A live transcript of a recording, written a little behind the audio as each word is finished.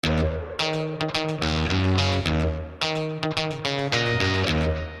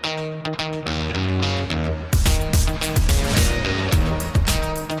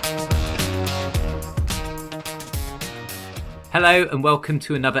Hello and welcome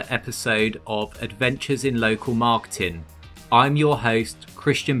to another episode of Adventures in Local Marketing. I'm your host,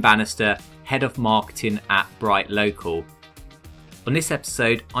 Christian Bannister, Head of Marketing at Bright Local. On this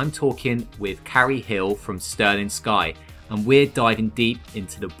episode, I'm talking with Carrie Hill from Sterling Sky, and we're diving deep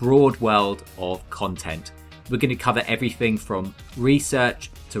into the broad world of content. We're going to cover everything from research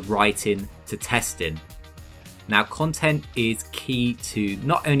to writing to testing. Now, content is key to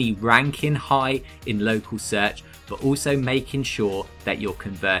not only ranking high in local search, but also making sure that you're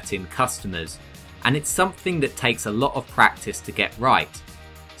converting customers. And it's something that takes a lot of practice to get right.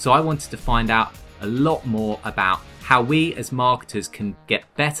 So I wanted to find out a lot more about how we as marketers can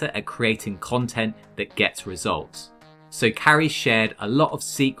get better at creating content that gets results. So Carrie shared a lot of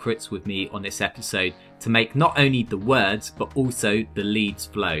secrets with me on this episode to make not only the words, but also the leads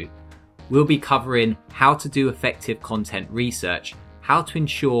flow. We'll be covering how to do effective content research, how to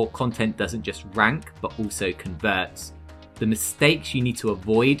ensure content doesn't just rank but also converts, the mistakes you need to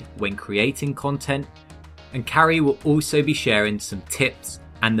avoid when creating content, and Carrie will also be sharing some tips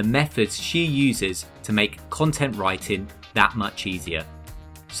and the methods she uses to make content writing that much easier.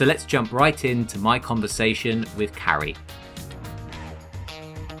 So let's jump right into my conversation with Carrie.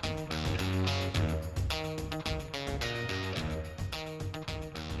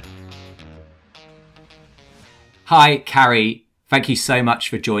 Hi, Carrie. Thank you so much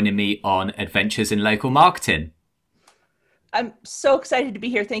for joining me on Adventures in Local Marketing. I'm so excited to be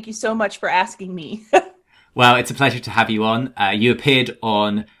here. Thank you so much for asking me. Well, it's a pleasure to have you on. You appeared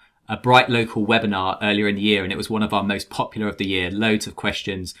on a Bright Local webinar earlier in the year, and it was one of our most popular of the year. Loads of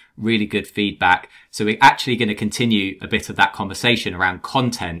questions, really good feedback. So we're actually going to continue a bit of that conversation around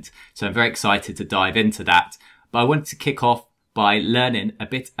content. So I'm very excited to dive into that. But I wanted to kick off by learning a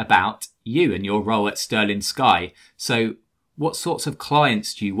bit about you and your role at Sterling Sky. So what sorts of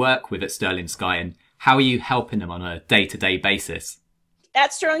clients do you work with at Sterling Sky, and how are you helping them on a day-to-day basis?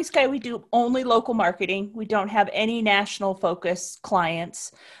 At Sterling Sky, we do only local marketing. We don't have any national focus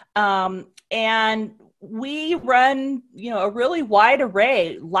clients. And we run, a really wide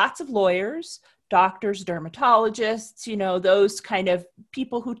array, lots of lawyers, doctors, dermatologists, those kind of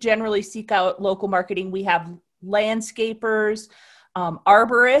people who generally seek out local marketing. We have landscapers,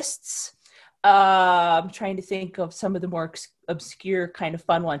 arborists. I'm trying to think of some of the more obscure kind of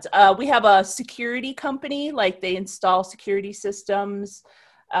fun ones. We have a security company, like they install security systems.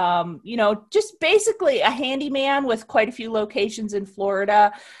 Just basically a handyman with quite a few locations in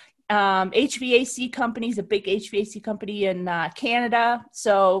Florida. HVAC companies, a big HVAC company in Canada.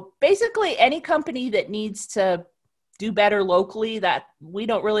 So basically any company that needs to do better locally, that we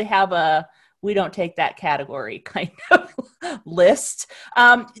don't really have we don't take that category kind of list.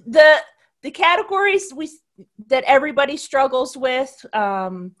 The categories that everybody struggles with,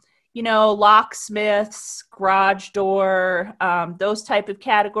 locksmiths, garage door, those type of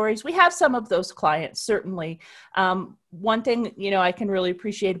categories. We have some of those clients, certainly. One thing, I can really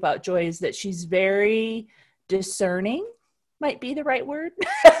appreciate about Joy is that she's very discerning, might be the right word,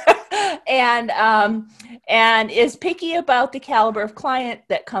 and is picky about the caliber of client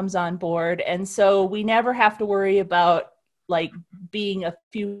that comes on board. And so we never have to worry about like being a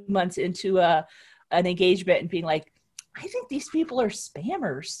few months into an engagement and being like, I think these people are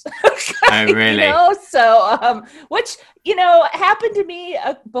spammers. Oh, really? So, which, happened to me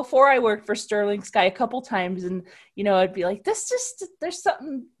before I worked for Sterling Sky a couple times. And, I'd be like, this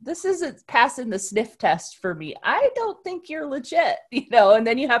isn't passing the sniff test for me. I don't think you're legit, and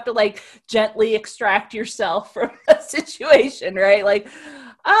then you have to like gently extract yourself from the situation, right? Like,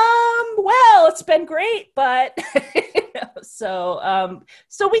 well, it's been great, but, so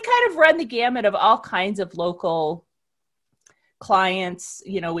we kind of run the gamut of all kinds of local clients.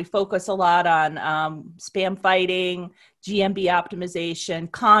 We focus a lot on spam fighting, GMB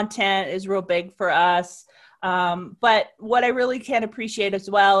optimization. Content is real big for us. But what I really can appreciate as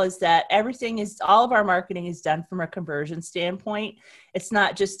well is that all of our marketing is done from a conversion standpoint. It's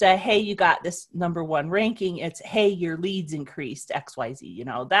not just hey, you got this number one ranking. It's, hey, your leads increased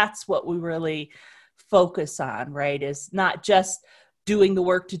XYZ. That's what we really focus on, right? Is not just doing the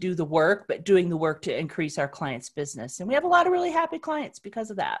work to do the work, but doing the work to increase our clients' business. And we have a lot of really happy clients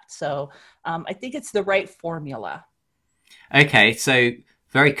because of that. So I think it's the right formula. Okay, so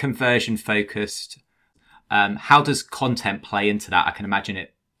very conversion focused. How does content play into that? I can imagine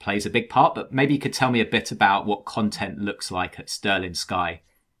it plays a big part, but maybe you could tell me a bit about what content looks like at Sterling Sky.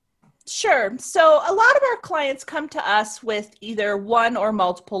 Sure. So a lot of our clients come to us with either one or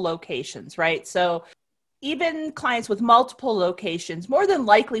multiple locations, right? So even clients with multiple locations more than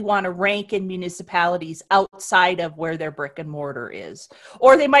likely want to rank in municipalities outside of where their brick and mortar is.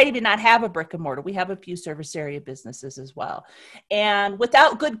 Or they might even not have a brick and mortar. We have a few service area businesses as well. And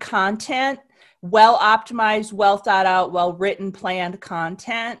without good content, well optimized, well thought out, well written, planned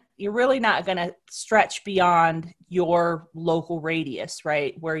content, you're really not going to stretch beyond your local radius,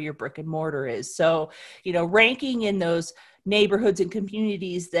 right? Where your brick and mortar is. So, ranking in those neighborhoods and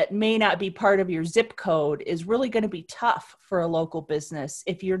communities that may not be part of your zip code is really going to be tough for a local business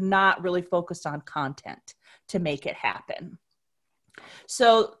if you're not really focused on content to make it happen.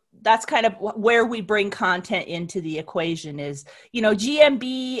 So that's kind of where we bring content into the equation is,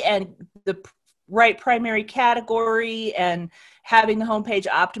 GMB and the right primary category and having the homepage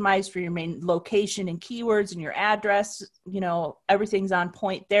optimized for your main location and keywords and your address, everything's on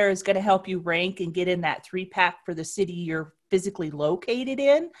point there is going to help you rank and get in that 3-pack for the city you're physically located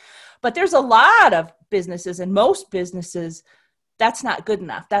in. But there's a lot of businesses, and most businesses, that's not good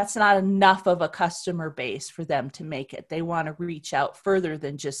enough. That's not enough of a customer base for them to make it. They want to reach out further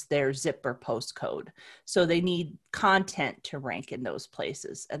than just their zip or postcode. So they need content to rank in those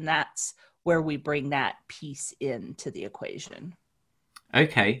places. And that's where we bring that piece into the equation.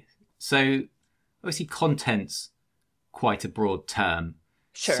 Okay. So obviously content's quite a broad term.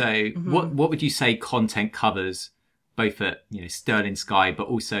 Sure. So what would you say content covers both at Sterling Sky, but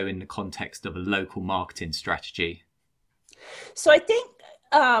also in the context of a local marketing strategy? So I think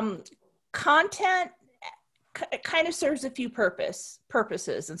content kind of serves a few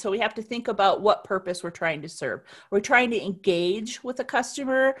purposes. And so we have to think about what purpose we're trying to serve. Are we trying to engage with a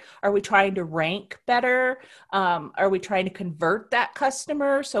customer? Are we trying to rank better? Are we trying to convert that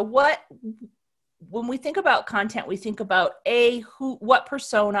customer? So when we think about content, we think about what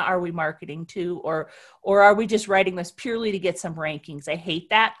persona are we marketing to, or are we just writing this purely to get some rankings? I hate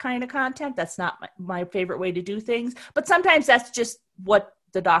that kind of content. That's not my favorite way to do things, but sometimes that's just what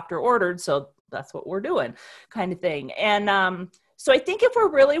the doctor ordered. So that's what we're doing, kind of thing. And so I think if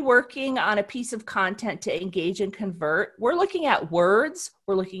we're really working on a piece of content to engage and convert, we're looking at words,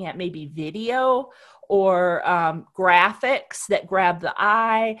 we're looking at maybe video or graphics that grab the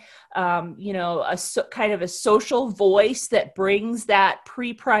eye, kind of a social voice that brings that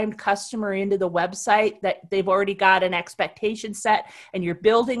pre-primed customer into the website that they've already got an expectation set, and you're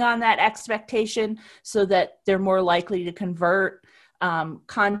building on that expectation so that they're more likely to convert.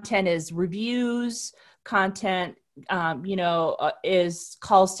 Content is reviews, content, is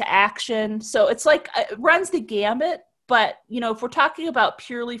calls to action. So it's like, it runs the gamut, but, if we're talking about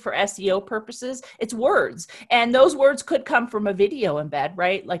purely for SEO purposes, it's words. And those words could come from a video embed,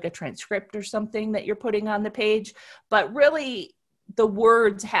 right? Like a transcript or something that you're putting on the page, but really the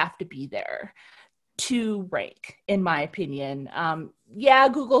words have to be there to rank, in my opinion.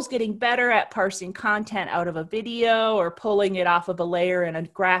 Google's getting better at parsing content out of a video or pulling it off of a layer in a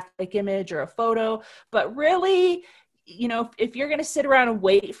graphic image or a photo. But really, if you're going to sit around and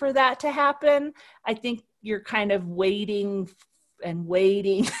wait for that to happen, I think you're kind of waiting and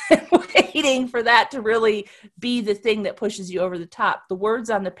waiting and waiting for that to really be the thing that pushes you over the top. The words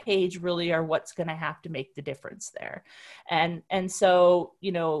on the page really are what's going to have to make the difference there. And so,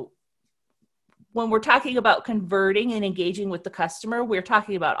 when we're talking about converting and engaging with the customer, we're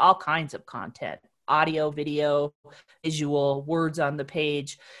talking about all kinds of content, audio, video, visual, words on the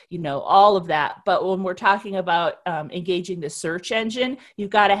page, all of that. But when we're talking about engaging the search engine, you've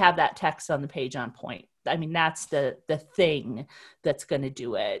got to have that text on the page on point. I mean, that's the thing that's going to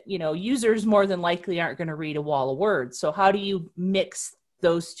do it. Users more than likely aren't going to read a wall of words. So how do you mix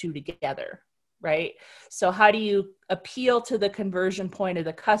those two together? Right? So how do you appeal to the conversion point of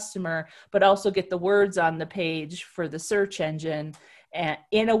the customer, but also get the words on the page for the search engine and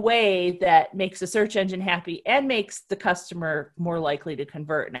in a way that makes the search engine happy and makes the customer more likely to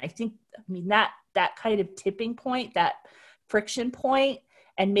convert? And I think, that kind of tipping point, that friction point,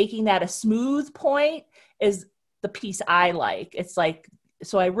 and making that a smooth point is the piece I like. It's like,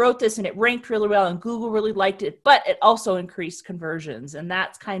 so I wrote this and it ranked really well and Google really liked it, but it also increased conversions. And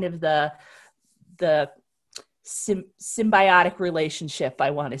that's kind of the symbiotic relationship I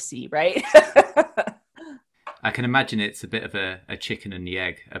want to see, right? I can imagine it's a bit of a chicken and the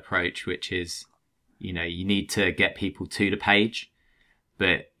egg approach, which is, you need to get people to the page,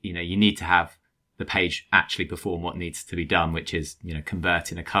 but, you need to have the page actually perform what needs to be done, which is,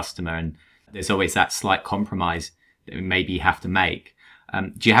 converting a customer. And there's always that slight compromise that maybe you have to make.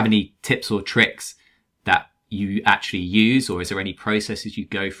 Do you have any tips or tricks that you actually use, or is there any processes you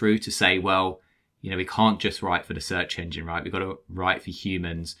go through to say, well, we can't just write for the search engine, right? We've got to write for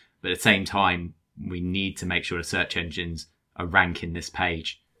humans, but at the same time, we need to make sure the search engines are ranking this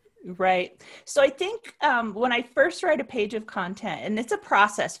page. Right. So I think when I first write a page of content, and it's a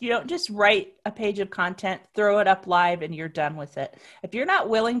process, you don't just write a page of content, throw it up live, and you're done with it. If you're not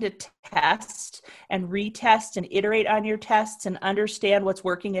willing to test and retest and iterate on your tests and understand what's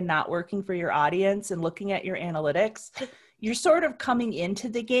working and not working for your audience and looking at your analytics, you're sort of coming into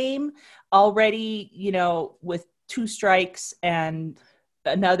the game already, with two strikes and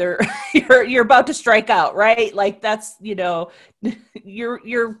another you're about to strike out, right? Like that's you're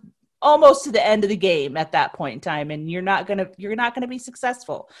almost to the end of the game at that point in time, and you're not gonna be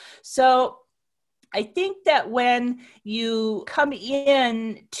successful. So I think that when you come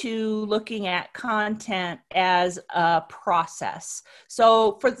in to looking at content as a process,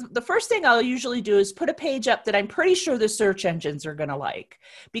 so for the first thing I'll usually do is put a page up that I'm pretty sure the search engines are going to like,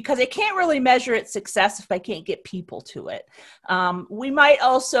 because I can't really measure its success if I can't get people to it. We might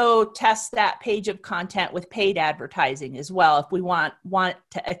also test that page of content with paid advertising as well if we want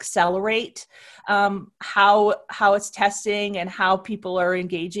to accelerate how it's testing and how people are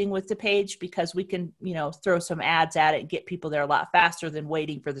engaging with the page, because we can throw some ads at it and get people there a lot faster than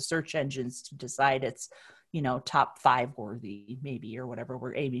waiting for the search engines to decide it's top 5 worthy maybe, or whatever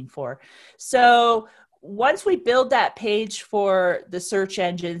we're aiming for. So once we build that page for the search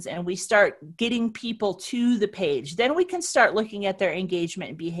engines and we start getting people to the page, then we can start looking at their engagement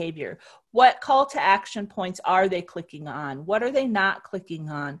and behavior. What call to action points are they clicking on? What are they not clicking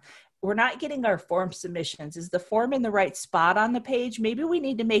on? We're not getting our form submissions. Is the form in the right spot on the page? Maybe we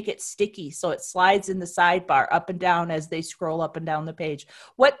need to make it sticky so it slides in the sidebar up and down as they scroll up and down the page.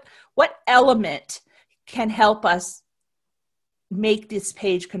 What element can help us make this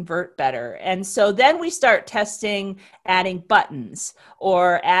page convert better? And so then we start testing adding buttons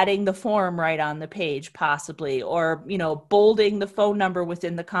or adding the form right on the page possibly, or bolding the phone number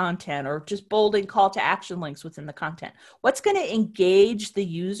within the content, or just bolding call to action links within the content. What's going to engage the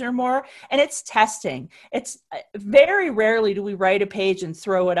user more? And it's testing. It's very rarely do we write a page and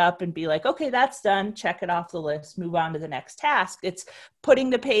throw it up and be like, okay, that's done, check it off the list, move on to the next task. It's putting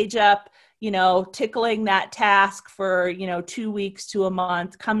the page up, tickling that task for, 2 weeks to a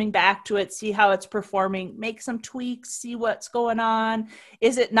month, coming back to it, see how it's performing, make some tweaks, see what's going on.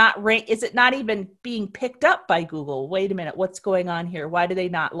 Is it not even being picked up by Google? Wait a minute, what's going on here? Why do they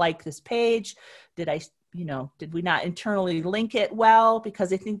not like this page? Did we not internally link it well?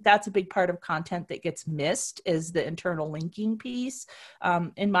 Because I think that's a big part of content that gets missed, is the internal linking piece.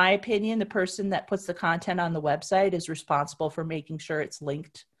 In my opinion, the person that puts the content on the website is responsible for making sure it's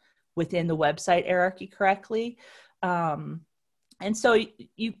linked within the website hierarchy correctly. And so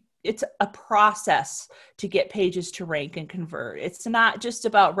it's a process to get pages to rank and convert. It's not just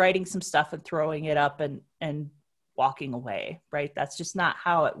about writing some stuff and throwing it up and walking away, right? That's just not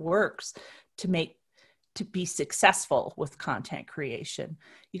how it works to be successful with content creation.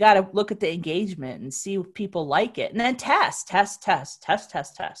 You got to look at the engagement and see if people like it, and then test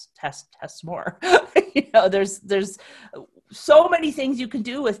more. There's so many things you can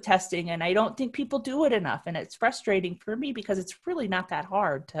do with testing, and I don't think people do it enough. And it's frustrating for me because it's really not that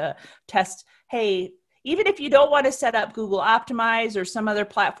hard to test. Hey, even if you don't want to set up Google Optimize or some other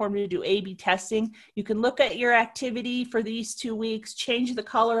platform to do A/B testing, you can look at your activity for these 2 weeks, change the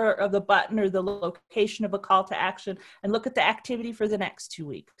color of the button or the location of a call to action, and look at the activity for the next 2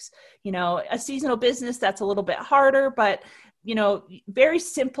 weeks. A seasonal business, that's a little bit harder, but very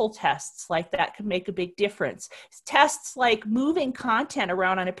simple tests like that can make a big difference. Tests like moving content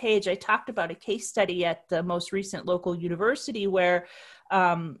around on a page. I talked about a case study at the most recent local university where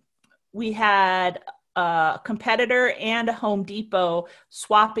we had a competitor and a Home Depot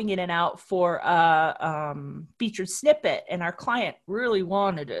swapping in and out for a featured snippet, and our client really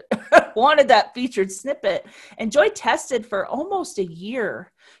wanted it, wanted that featured snippet. And Joy tested for almost a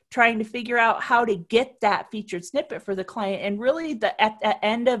year trying to figure out how to get that featured snippet for the client. And really at the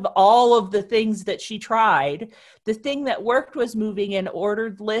end of all of the things that she tried, the thing that worked was moving an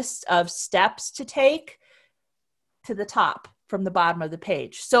ordered list of steps to take to the top from the bottom of the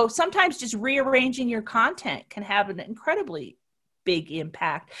page. So sometimes just rearranging your content can have an incredibly big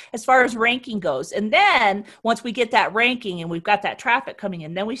impact as far as ranking goes. And then once we get that ranking and we've got that traffic coming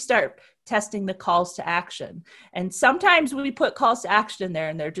in, then we start testing the calls to action. And sometimes we put calls to action in there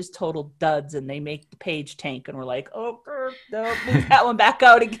and they're just total duds and they make the page tank, and we're like, oh, no, move that one back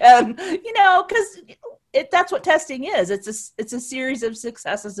out again, because that's what testing is. It's a series of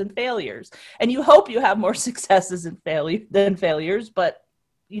successes and failures. And you hope you have more successes and than failures, but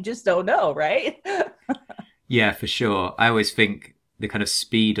you just don't know, right? Yeah, for sure. I always think the kind of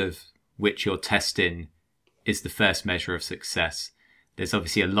speed of which you're testing is the first measure of success. There's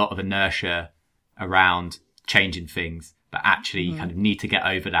obviously a lot of inertia around changing things. but actually you kind of need to get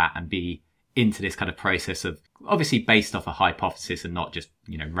over that and be into this kind of process of obviously based off a hypothesis and not just,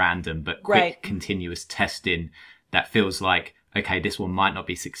 random, but quick continuous testing that feels like, okay, this one might not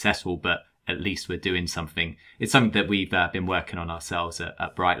be successful, but at least we're doing something. It's something that we've been working on ourselves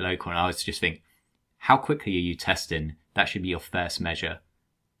at Bright Local. And I was just thinking, how quickly are you testing? That should be your first measure.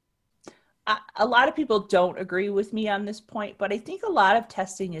 A lot of people don't agree with me on this point, but I think a lot of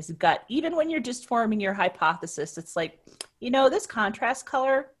testing is gut. Even when you're just forming your hypothesis, it's like, this contrast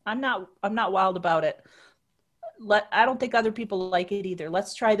color, I'm not wild about it. I don't think other people like it either.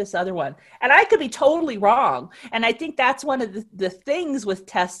 Let's try this other one. And I could be totally wrong. And I think that's one of the things with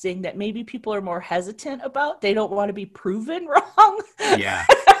testing that maybe people are more hesitant about. They don't want to be proven wrong. Yeah.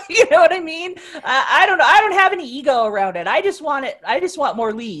 You know what I mean? I don't know. I don't have any ego around it. I just want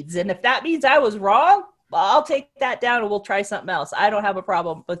more leads. And if that means I was wrong, I'll take that down and we'll try something else. I don't have a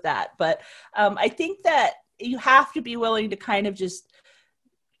problem with that. But I think that you have to be willing to kind of just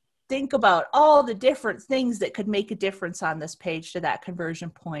think about all the different things that could make a difference on this page to that conversion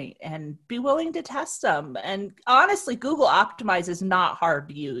point and be willing to test them. And honestly, Google Optimize is not hard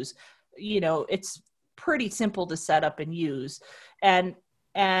to use. It's pretty simple to set up and use. And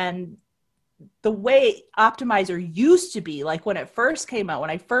the way Optimizer used to be, like when it first came out, when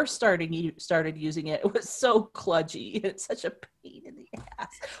I first started using it, it was so kludgy. It's such a pain in the ass.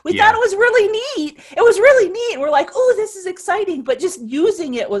 We thought it was really neat. It was really neat. We're like, oh, this is exciting. But just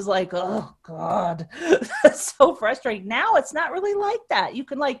using it was like, oh, God, that's so frustrating. Now it's not really like that. You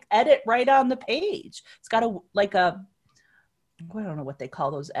can like edit right on the page. It's got I don't know what they call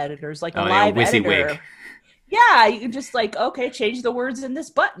those editors, like a live editor. Yeah, you can just like, okay, change the words in this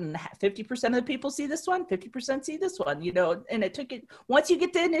button. 50% of the people see this one, 50% see this one, and once you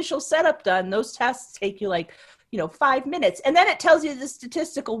get the initial setup done, those tests take you 5 minutes. And then it tells you the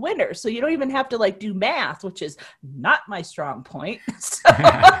statistical winner. So you don't even have to do math, which is not my strong point. So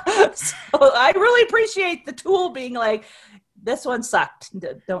I really appreciate the tool being like, this one sucked.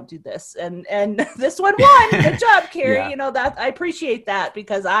 Don't do this. And this one won. Good job, Carrie. Yeah. That I appreciate that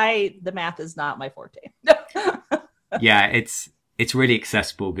because the math is not my forte. Yeah, it's really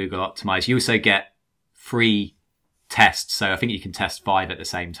accessible, Google Optimize. You also get free tests. So I think you can test 5 at the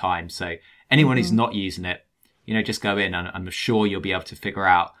same time. So anyone who's not using it, just go in and I'm sure you'll be able to figure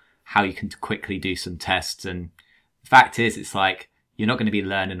out how you can quickly do some tests. And the fact is, it's like, you're not going to be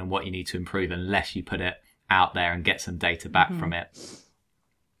learning on what you need to improve unless you put it out there and get some data back from it.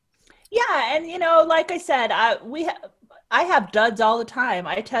 Yeah. And, like I said, I have duds all the time.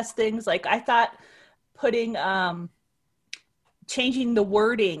 I test things like I thought putting, changing the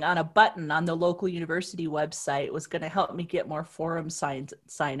wording on a button on the local university website was going to help me get more forum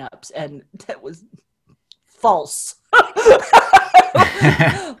sign-ups. And that was false.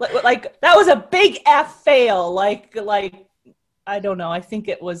 like that was a big F fail. Like, I don't know. I think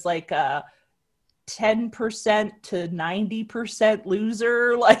it was 10% to 90%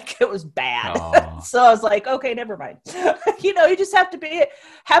 loser. Like it was bad. So I was like, okay, never mind. You just have to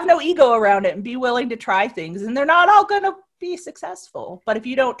have no ego around it and be willing to try things. And they're not all going to be successful. But if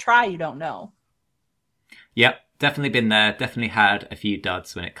you don't try, you don't know. Yep. Definitely been there. Definitely had a few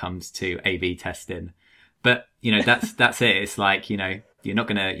duds when it comes to A/B testing. But, that's it. It's like, you're not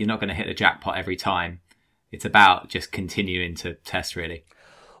going to hit the jackpot every time. It's about just continuing to test really.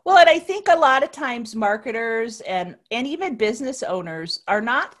 Well, and I think a lot of times marketers and even business owners are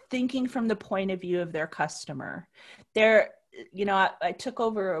not thinking from the point of view of their customer. I took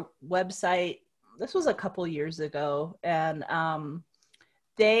over a website, this was a couple years ago, and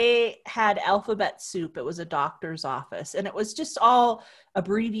they had alphabet soup. It was a doctor's office, and it was just all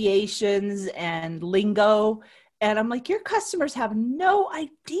abbreviations and lingo. And I'm like, your customers have no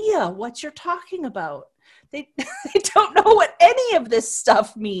idea what you're talking about. They don't know what any of this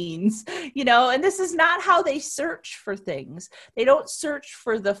stuff means, and this is not how they search for things. They don't search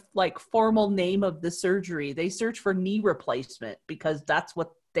for the formal name of the surgery. They search for knee replacement because that's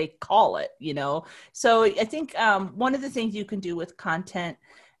what they call it, So I think one of the things you can do with content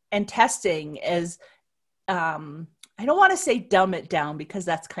and testing is, I don't want to say dumb it down because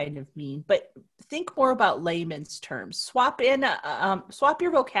that's kind of mean, but think more about layman's terms. Swap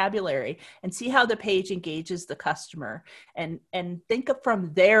your vocabulary and see how the page engages the customer and think of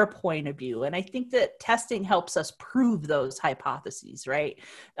from their point of view. And I think that testing helps us prove those hypotheses, right?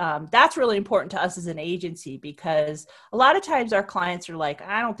 That's really important to us as an agency because a lot of times our clients are like,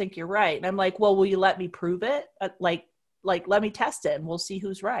 I don't think you're right. And I'm like, well, will you let me prove it? Let me test it and we'll see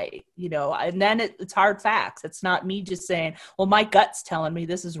who's right, and then it's hard facts. It's not me just saying, well, my gut's telling me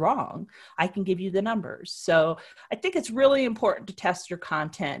this is wrong. I can give you the numbers. So I think it's really important to test your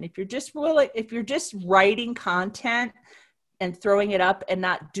content. If you're just writing content and throwing it up and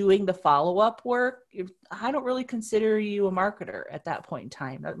not doing the follow-up work, I don't really consider you a marketer at that point in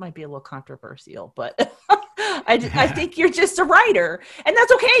time. That might be a little controversial, but I think you're just a writer, and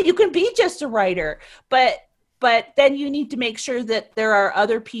that's okay. You can be just a writer, but then you need to make sure that there are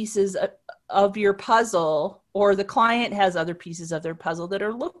other pieces of your puzzle, or the client has other pieces of their puzzle that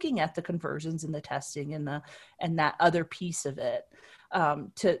are looking at the conversions and the testing and that other piece of it,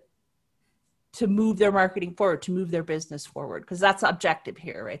 to move their marketing forward, to move their business forward, because that's the objective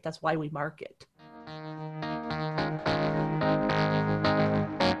here, right? That's why we market.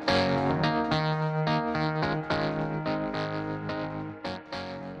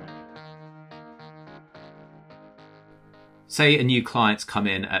 Say a new client's come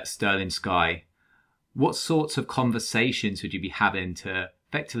in at Sterling Sky. What sorts of conversations would you be having to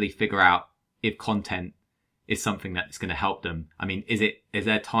effectively figure out if content is something that's going to help them? I mean, is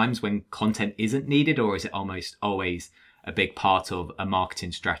there times when content isn't needed, or is it almost always a big part of a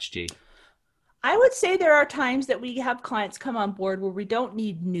marketing strategy? I would say there are times that we have clients come on board where we don't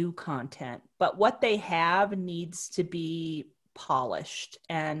need new content, but what they have needs to be polished,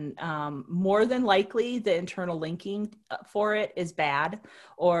 and more than likely the internal linking for it is bad,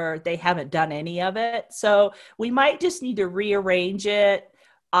 or they haven't done any of it. So we might just need to rearrange it,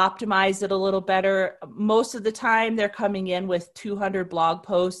 optimize it a little better. Most of the time they're coming in with 200 blog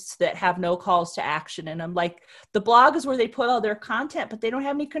posts that have no calls to action. And I'm like, the blog is where they put all their content, but they don't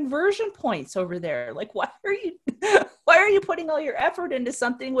have any conversion points over there. Like, why are you putting all your effort into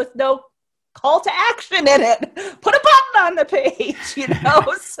something with no call to action in it? Put a button on the page,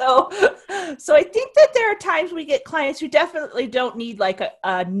 So I think that there are times we get clients who definitely don't need like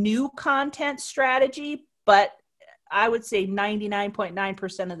a new content strategy, but I would say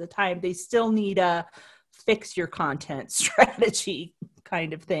 99.9% of the time, they still need a fix your content strategy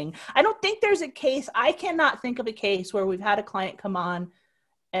kind of thing. I don't think there's a case, I cannot think of a case where we've had a client come on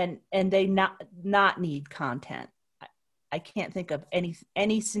and they not need content. I can't think of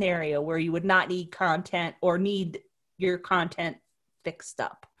any scenario where you would not need content or need your content fixed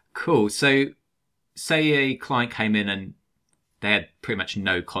up. Cool. So say a client came in and they had pretty much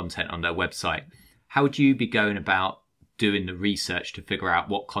no content on their website. How would you be going about doing the research to figure out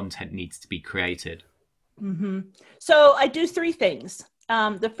what content needs to be created? Mm-hmm. So I do three things.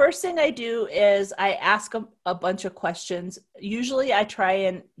 The first thing I do is I ask a bunch of questions. Usually I try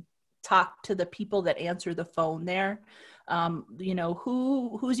and talk to the people that answer the phone there.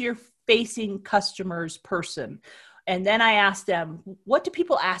 Who's your facing customers person? And then I ask them, what do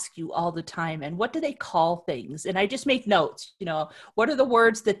people ask you all the time? And what do they call things? And I just make notes, what are the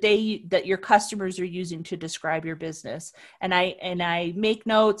words that your customers are using to describe your business? And I make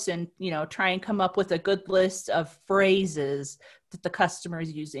notes and, try and come up with a good list of phrases that the customer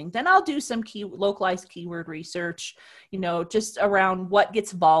is using. Then I'll do some localized keyword research, just around what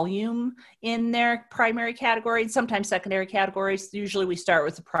gets volume in their primary category and sometimes secondary categories. Usually we start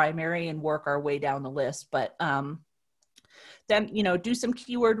with the primary and work our way down the list, but, then, do some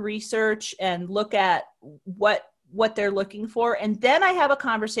keyword research and look at what they're looking for. And then I have a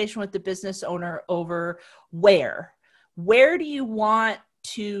conversation with the business owner over where do you want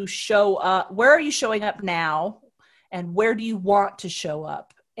to show up? Where are you showing up now? And where do you want to show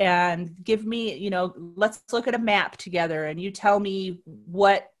up? And give me, let's look at a map together and you tell me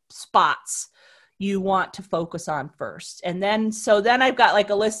what spots you want to focus on first. And then I've got like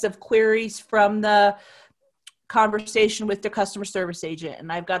a list of queries from the conversation with the customer service agent.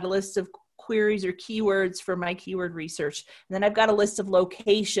 And I've got a list of queries or keywords for my keyword research. And then I've got a list of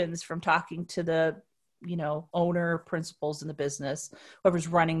locations from talking to the, owner, principals in the business, whoever's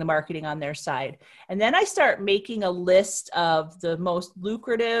running the marketing on their side. And then I start making a list of the most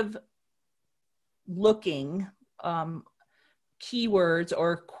lucrative looking keywords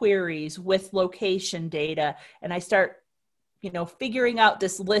or queries with location data. And I start, figuring out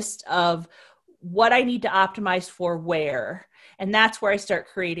this list of what I need to optimize for where. And that's where I start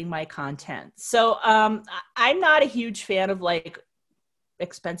creating my content. So I'm not a huge fan of like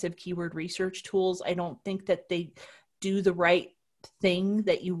expensive keyword research tools. I don't think that they do the right thing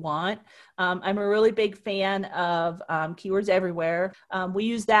that you want. I'm a really big fan of Keywords Everywhere. We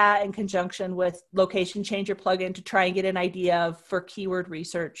use that in conjunction with Location Changer plugin to try and get an idea for keyword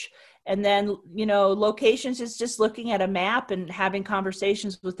research. And then, locations is just looking at a map and having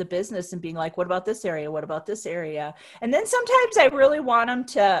conversations with the business and being like, what about this area? What about this area? And then sometimes I really want them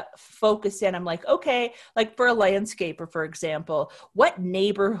to focus in. I'm like, okay, like for a landscaper, for example, what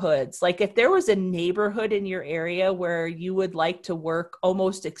neighborhoods, like if there was a neighborhood in your area where you would like to work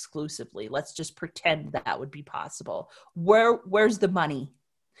almost exclusively, let's just pretend that would be possible. Where's the money?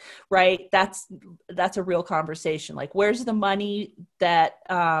 right? That's a real conversation. Like, where's the money that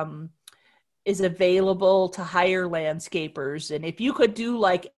is available to hire landscapers? And if you could do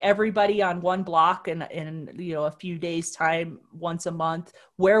like everybody on one block in a few days time, once a month,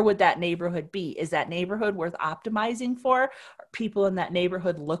 where would that neighborhood be? Is that neighborhood worth optimizing for? Are people in that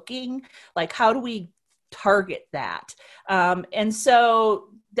neighborhood looking? Like, how do we target that? And so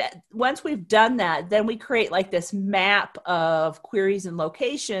that once we've done that, then we create like this map of queries and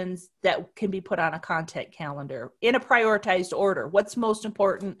locations that can be put on a content calendar in a prioritized order. What's most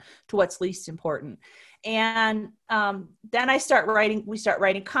important to what's least important. And then we start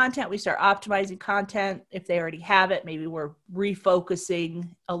writing content, we start optimizing content. If they already have it, maybe we're refocusing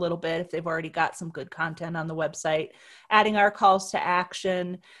a little bit if they've already got some good content on the website, adding our calls to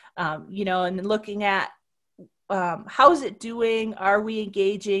action, and then looking at how's it doing? Are we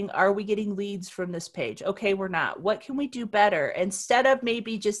engaging? Are we getting leads from this page? Okay, we're not. What can we do better? Instead of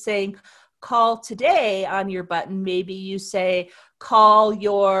maybe just saying, call today on your button, maybe you say, call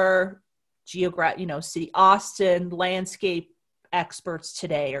your city, Austin landscape experts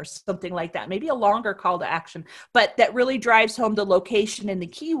today, or something like that. Maybe a longer call to action, but that really drives home the location and the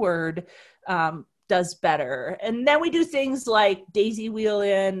keyword does better. And then we do things like daisy wheel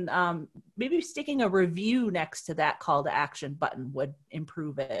in, maybe sticking a review next to that call to action button would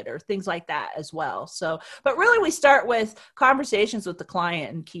improve it, or things like that as well. So, but really we start with conversations with the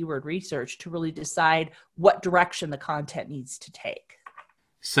client and keyword research to really decide what direction the content needs to take.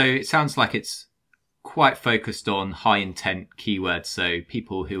 So it sounds like it's quite focused on high intent keywords, so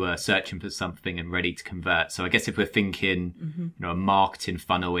people who are searching for something and ready to convert. So I guess if we're thinking, a marketing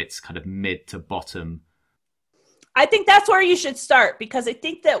funnel, it's kind of mid to bottom. I think that's where you should start, because I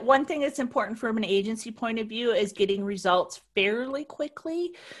think that one thing that's important from an agency point of view is getting results fairly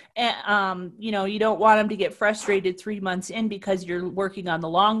quickly. And, you don't want them to get frustrated 3 months in because you're working on the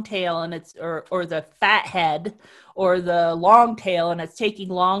long tail and it's, or the fat head or the long tail, and it's taking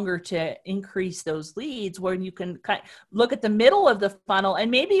longer to increase those leads, where you can look at the middle of the funnel, and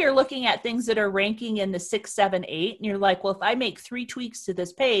maybe you're looking at things that are ranking in the 6, 7, 8. And you're like, well, if I make 3 tweaks to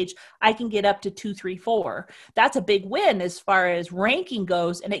this page, I can get up to 2, 3, 4. That's a big win as far as ranking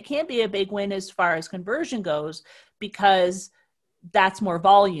goes. And it can be a big win as far as conversion goes, because that's more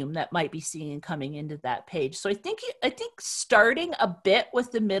volume that might be seen coming into that page. So I think starting a bit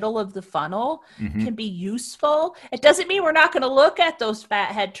with the middle of the funnel can be useful. It doesn't mean we're not going to look at those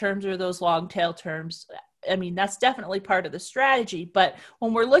fat head terms or those long tail terms. I mean, that's definitely part of the strategy. But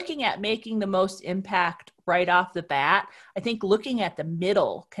when we're looking at making the most impact right off the bat, I think looking at the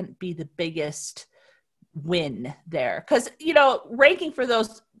middle can be the biggest win there. Because, ranking for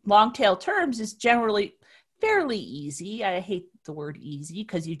those long tail terms is generally fairly easy. I hate the word easy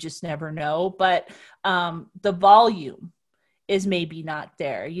because you just never know, but the volume is maybe not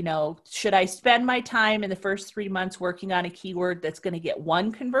there. Should I spend my time in the first 3 months working on a keyword that's going to get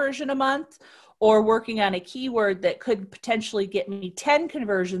 1 conversion a month, or working on a keyword that could potentially get me 10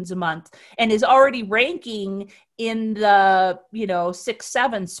 conversions a month and is already ranking in the 6,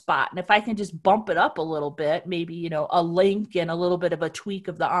 7 spot? And if I can just bump it up a little bit, maybe a link and a little bit of a tweak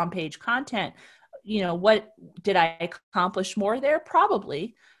of the on-page content, what did I accomplish more there?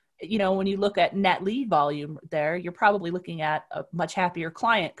 Probably. When you look at net lead volume there, you're probably looking at a much happier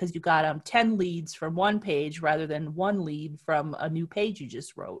client because you got 10 leads from one page rather than 1 lead from a new page you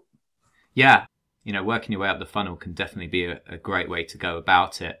just wrote. Yeah. Working your way up the funnel can definitely be a great way to go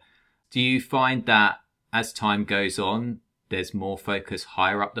about it. Do you find that as time goes on, there's more focus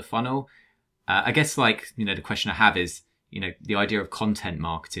higher up the funnel? I guess the question I have is, the idea of content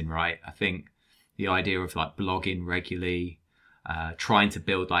marketing, right? I think the idea of blogging regularly, trying to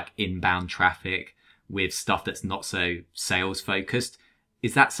build inbound traffic with stuff that's not so sales focused.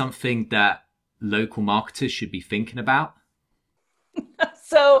 Is that something that local marketers should be thinking about?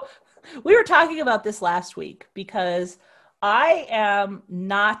 So we were talking about this last week, because I am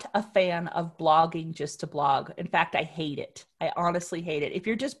not a fan of blogging just to blog. In fact, I hate it. I honestly hate it. If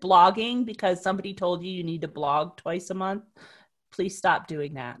you're just blogging because somebody told you need to blog twice a month, please stop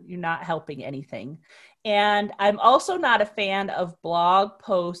doing that. You're not helping anything. And I'm also not a fan of blog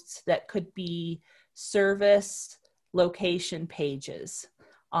posts that could be service location pages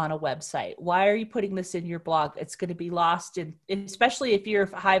on a website. Why are you putting this in your blog? It's going to be lost in, especially if you're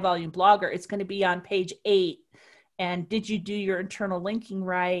a high volume blogger, it's going to be on page 8. And did you do your internal linking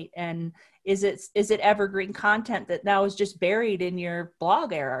right? And is it evergreen content that now is just buried in your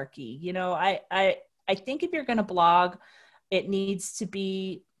blog hierarchy? I think if you're going to blog, it needs to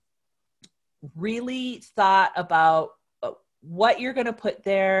be really thought about what you're going to put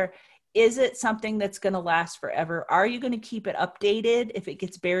there. is it something that's going to last forever? Are you going to keep it updated if it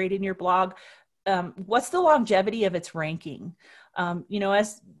gets buried in your blog? What's the longevity of its ranking?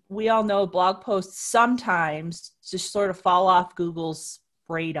 As we all know, blog posts sometimes just sort of fall off Google's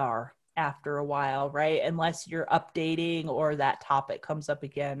radar after a while, right? Unless you're updating or that topic comes up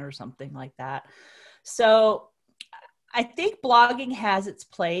again or something like that. So I think blogging has its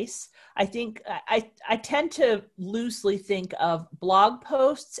place. I think I tend to loosely think of blog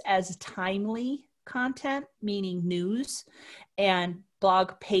posts as timely content, meaning news, and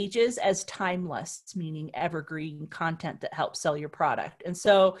blog pages as timeless, meaning evergreen content that helps sell your product. And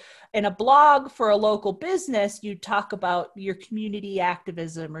so in a blog for a local business, you talk about your community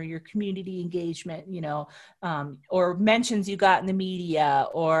activism or your community engagement, or mentions you got in the media,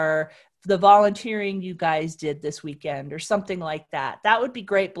 or the volunteering you guys did this weekend or something like that. That would be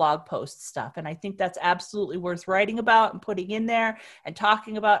great blog post stuff. And I think that's absolutely worth writing about and putting in there and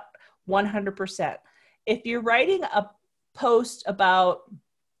talking about 100%. If you're writing a post about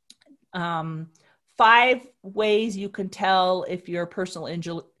 5 ways you can tell if your personal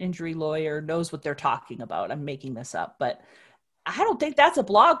injury lawyer knows what they're talking about, I'm making this up, but I don't think that's a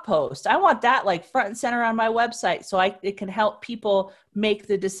blog post. I want that like front and center on my website so it can help people make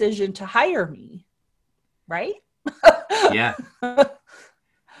the decision to hire me. Right? Yeah.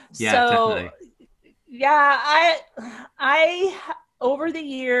 Yeah, So, definitely. yeah, I over the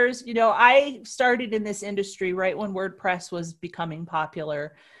years, I started in this industry right when WordPress was becoming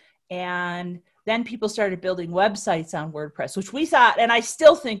popular. And then people started building websites on WordPress, which we thought, and I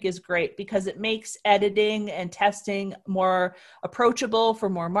still think is great because it makes editing and testing more approachable for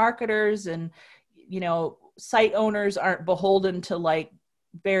more marketers. And, site owners aren't beholden to like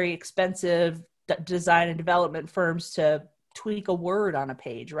very expensive design and development firms to tweak a word on a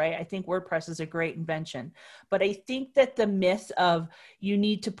page, right? I think WordPress is a great invention. But I think that the myth of you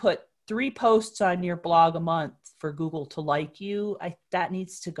need to put 3 posts on your blog a month for Google to like you, that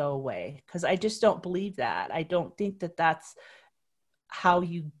needs to go away because I just don't believe that. I don't think that that's how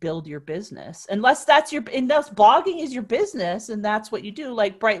you build your business unless blogging is your business and that's what you do.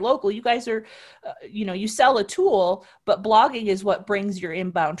 Like Bright Local, you guys are, you sell a tool, but blogging is what brings your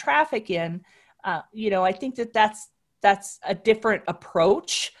inbound traffic in. I think that's a different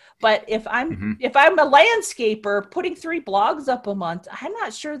approach. But if I'm a landscaper putting 3 blogs up a month, I'm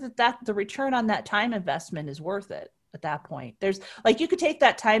not sure that the return on that time investment is worth it at that point. There's like, you could take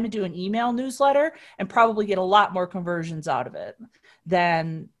that time and do an email newsletter and probably get a lot more conversions out of it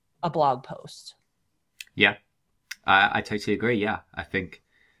than a blog post. Yeah, I totally agree. Yeah, I think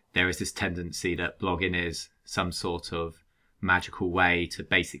there is this tendency that blogging is some sort of magical way to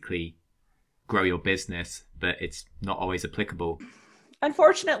basically grow your business, but it's not always applicable.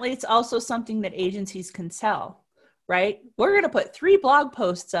 Unfortunately, it's also something that agencies can sell, right? We're going to put 3 blog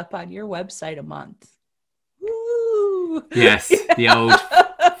posts up on your website a month. Woo! Yes, the old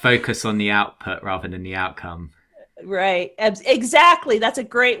focus on the output rather than the outcome. Right. Exactly. That's a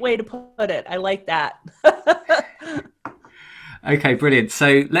great way to put it. I like that. Okay, brilliant.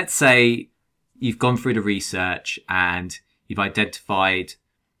 So let's say you've gone through the research and you've identified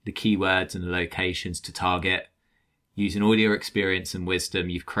the keywords and the locations to target. Using all your experience and wisdom,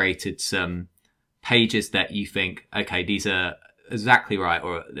 you've created some pages that you think, okay, these are exactly right,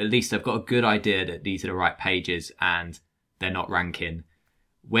 or at least I've got a good idea that these are the right pages and they're not ranking.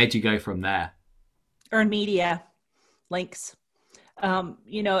 Where do you go from there? Earned media, links.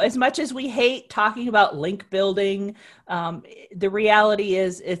 As much as we hate talking about link building, the reality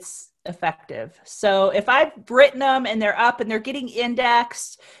is it's effective. So if I've written them and they're up and they're getting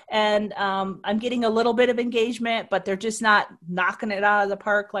indexed and I'm getting a little bit of engagement, but they're just not knocking it out of the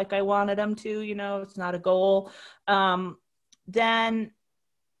park like I wanted them to, it's not a goal, then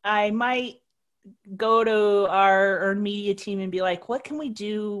I might go to our earned media team and be like, what can we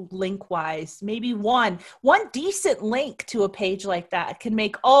do link wise? Maybe one decent link to a page like that can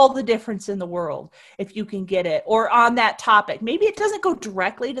make all the difference in the world if you can get it, or on that topic. Maybe it doesn't go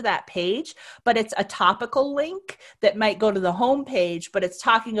directly to that page, but it's a topical link that might go to the home page, but it's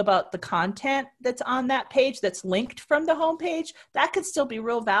talking about the content that's on that page that's linked from the home page. That could still be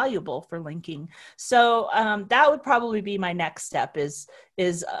real valuable for linking. So that would probably be my next step is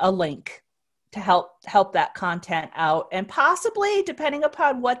a link to help that content out. And possibly, depending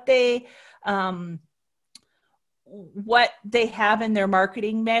upon what they have in their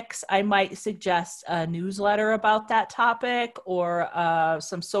marketing mix, I might suggest a newsletter about that topic, or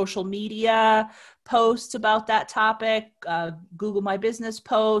some social media posts about that topic, Google My Business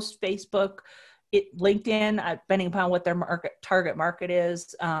post, Facebook, LinkedIn, depending upon what their target market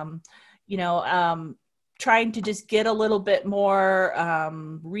is. trying to just get a little bit more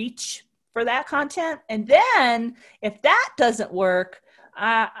reach for that content. And then if that doesn't work,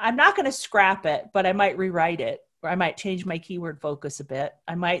 I'm not going to scrap it, but I might rewrite it, or I might change my keyword focus a bit.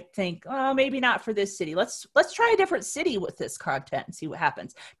 I might think, oh, maybe not for this city. Let's try a different city with this content and see what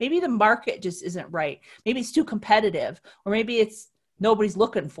happens. Maybe the market just isn't right. Maybe it's too competitive, or maybe it's nobody's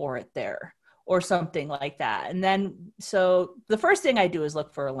looking for it there, or something like that. And then, so the first thing I do is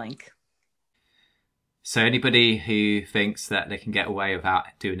look for a link. So anybody who thinks that they can get away without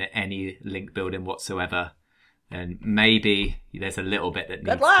doing any link building whatsoever, and maybe there's a little bit that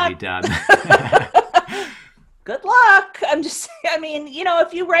needs to be done. Good luck. I mean,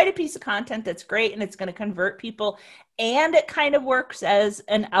 if you write a piece of content that's great and it's going to convert people, and it kind of works as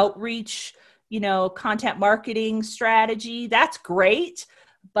an outreach, content marketing strategy, that's great.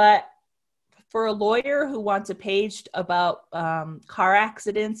 But for a lawyer who wants a page about car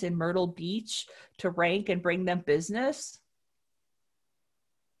accidents in Myrtle Beach to rank and bring them business,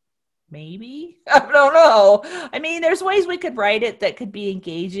 maybe, I don't know. I mean, there's ways we could write it that could be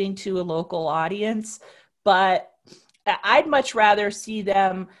engaging to a local audience, but I'd much rather see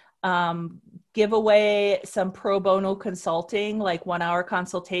them give away some pro bono consulting, like 1-hour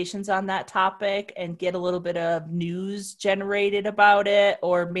consultations on that topic, and get a little bit of news generated about it,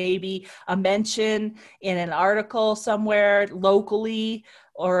 or maybe a mention in an article somewhere locally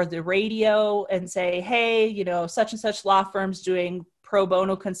or the radio, and say, hey, such and such law firm's doing pro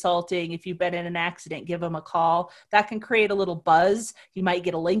bono consulting. If you've been in an accident, give them a call. That can create a little buzz. You might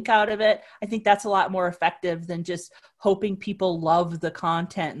get a link out of it. I think that's a lot more effective than just hoping people love the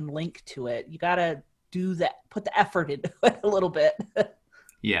content and link to it. You got to do that, put the effort into it a little bit.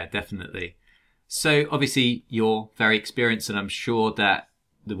 Yeah, definitely. So obviously you're very experienced, and I'm sure that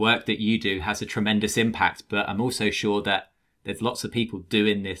the work that you do has a tremendous impact, but I'm also sure that there's lots of people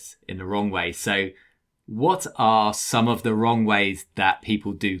doing this in the wrong way. So what are some of the wrong ways that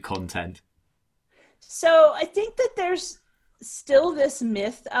people do content? So I think that there's still this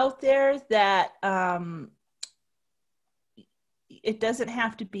myth out there that it doesn't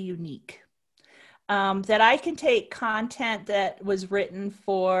have to be unique. That I can take content that was written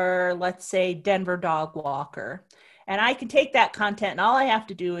for, let's say, Denver Dog Walker, and I can take that content and all I have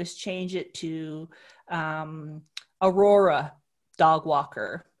to do is change it to Aurora Dog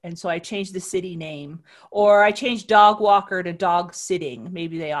Walker. And so I changed the city name, or I changed dog walker to dog sitting.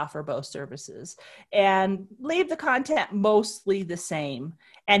 Maybe they offer both services, and leave the content mostly the same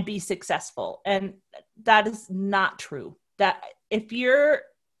and be successful. And that is not true. That if you're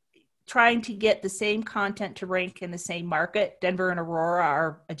trying to get the same content to rank in the same market, Denver and Aurora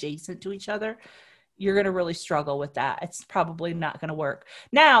are adjacent to each other, you're going to really struggle with that. It's probably not going to work.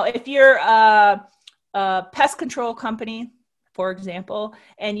 Now, if you're a pest control company, for example,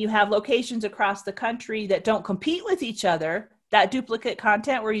 and you have locations across the country that don't compete with each other, that duplicate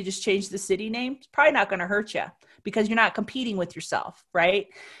content where you just change the city name, it's probably not going to hurt you because you're not competing with yourself, right?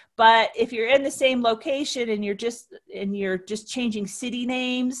 But if you're in the same location and you're just changing city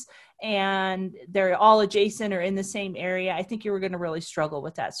names and they're all adjacent or in the same area, I think you're going to really struggle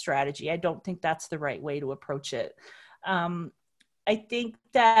with that strategy. I don't think that's the right way to approach it. I think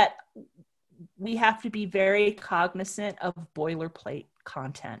that we have to be very cognizant of boilerplate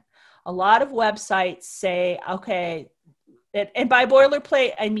content. A lot of websites say, okay, and by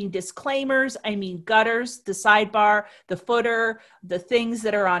boilerplate, I mean disclaimers, I mean gutters, the sidebar, the footer, the things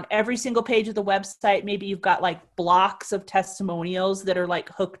that are on every single page of the website. Maybe you've got like blocks of testimonials that are like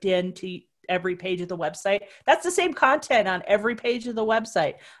hooked into every page of the website. That's the same content on every page of the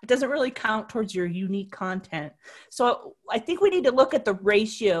website. It doesn't really count towards your unique content. So I think we need to look at the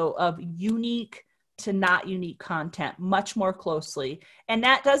ratio of unique to not unique content much more closely. And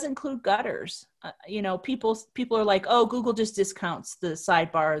that does include gutters. People are like, oh, Google just discounts the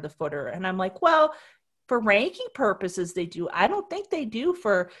sidebar or the footer. And I'm like, well, for ranking purposes, they do. I don't think they do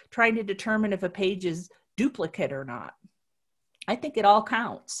for trying to determine if a page is duplicate or not. I think it all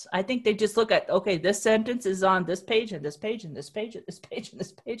counts. I think they just look at, okay, this sentence is on this page and this page and this page and this page and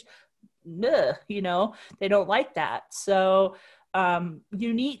this page. Ugh, they don't like that. So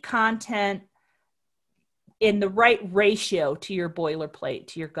unique content in the right ratio to your boilerplate,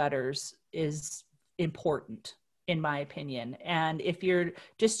 to your gutters, is important, in my opinion. And if you're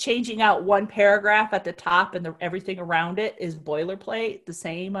just changing out one paragraph at the top and everything around it is boilerplate, the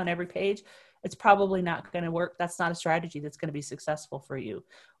same on every page, it's probably not going to work. That's not a strategy that's going to be successful for you.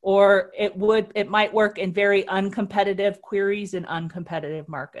 Or it might work in very uncompetitive queries in uncompetitive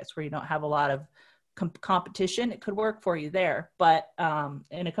markets where you don't have a lot of competition. It could work for you there. But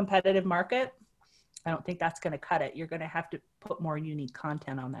in a competitive market, I don't think that's going to cut it. You're going to have to put more unique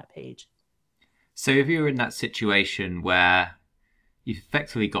content on that page. So if you're in that situation where you've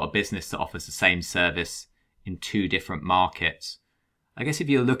effectively got a business that offers the same service in two different markets, I guess if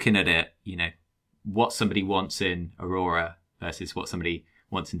you're looking at it, what somebody wants in Aurora versus what somebody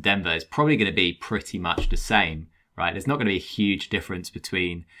wants in Denver is probably going to be pretty much the same, right? There's not going to be a huge difference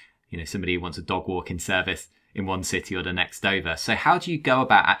between, somebody who wants a dog walking service in one city or the next over. So how do you go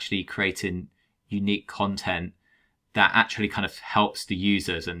about actually creating unique content that actually kind of helps the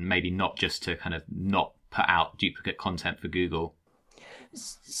users and maybe not just to kind of not put out duplicate content for Google?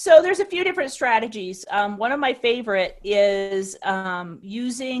 So there's a few different strategies. One of my favorite is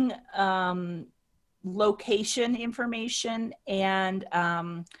using location information and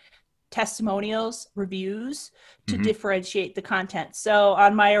testimonials, reviews to differentiate the content. So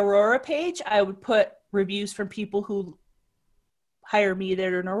on my Aurora page, I would put reviews from people who hire me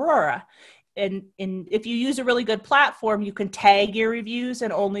that are in Aurora. And if you use a really good platform, you can tag your reviews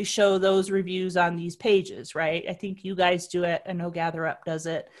and only show those reviews on these pages, right? I think you guys do it. I know GatherUp does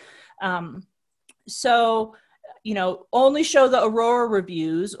it. So, only show the Aurora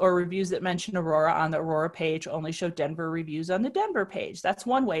reviews or reviews that mention Aurora on the Aurora page, only show Denver reviews on the Denver page. That's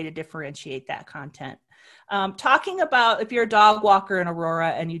one way to differentiate that content. Talking about if you're a dog walker in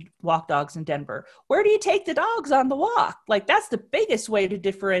Aurora and you walk dogs in Denver, where do you take the dogs on the walk? Like, that's the biggest way to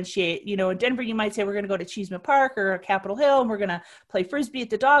differentiate. In Denver, you might say, we're going to go to Cheeseman Park or Capitol Hill, and we're going to play Frisbee at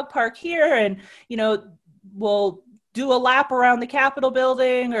the dog park here. And, we'll do a lap around the Capitol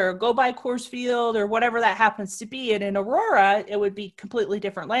building or go by Coors Field or whatever that happens to be. And in Aurora, it would be completely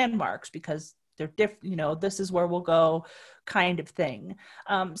different landmarks because they're different, this is where we'll go kind of thing.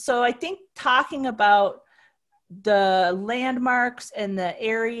 So I think talking about the landmarks and the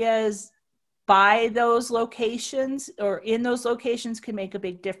areas by those locations or in those locations can make a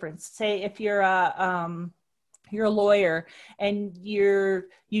big difference. Say if you're a lawyer and you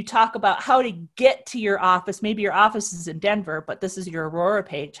talk about how to get to your office. Maybe your office is in Denver, but this is your Aurora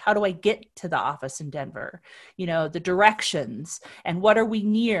page. How do I get to the office in Denver? The directions and what are we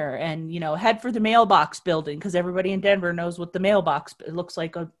near, and, head for the mailbox building because everybody in Denver knows what the mailbox, it looks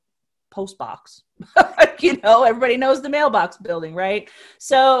like a post box. Everybody knows the mailbox building, right?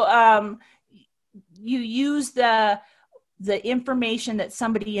 So you use the information that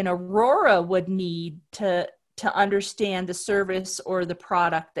somebody in Aurora would need to understand the service or the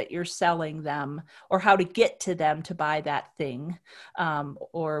product that you're selling them, or how to get to them to buy that thing,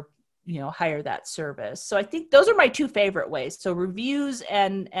 or hire that service. So I think those are my two favorite ways. So reviews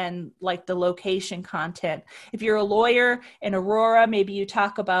and like the location content. If you're a lawyer in Aurora, maybe you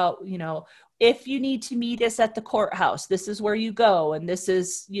talk about, if you need to meet us at the courthouse, this is where you go. And this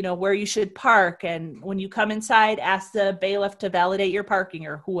is, where you should park. And when you come inside, ask the bailiff to validate your parking,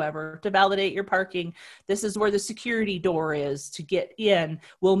 or whoever to validate your parking. This is where the security door is to get in.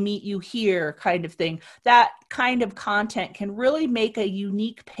 We'll meet you here, kind of thing. That kind of content can really make a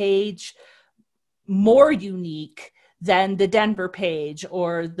unique page more unique than the Denver page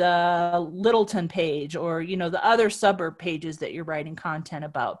or the Littleton page or, the other suburb pages that you're writing content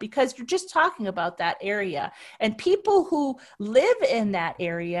about, because you're just talking about that area. And people who live in that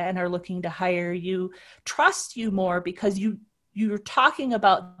area and are looking to hire you trust you more because you're talking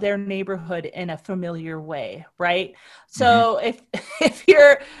about their neighborhood in a familiar way, right? So if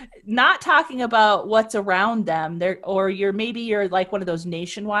you're not talking about what's around them there, or you're like one of those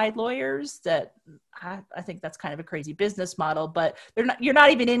nationwide lawyers that I think that's kind of a crazy business model, but you're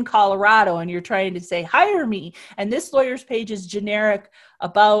not even in Colorado and you're trying to say, hire me. And this lawyer's page is generic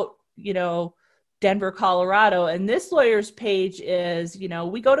about, Denver, Colorado. And this lawyer's page is,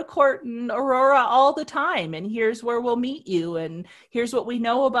 we go to court in Aurora all the time, and here's where we'll meet you. And here's what we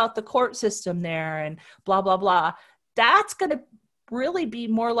know about the court system there, and blah, blah, blah. That's going to really be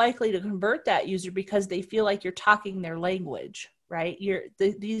more likely to convert that user because they feel like you're talking their language, right?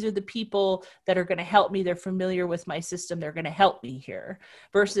 These are the people that are going to help me. They're familiar with my system. They're going to help me here,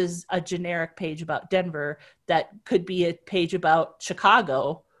 versus a generic page about Denver that could be a page about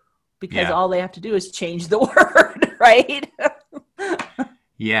Chicago, because all they have to do is change the word, right?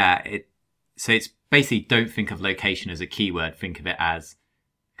 So it's basically, don't think of location as a keyword. Think of it as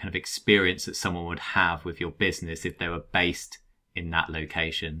kind of experience that someone would have with your business if they were based in that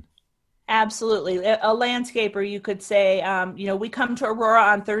location. Absolutely. A landscaper, you could say, we come to Aurora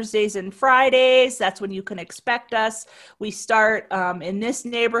on Thursdays and Fridays. That's when you can expect us. We start in this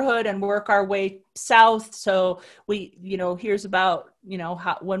neighborhood and work our way south. So we, here's about,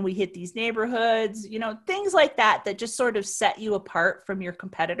 how, when we hit these neighborhoods, things like that just sort of set you apart from your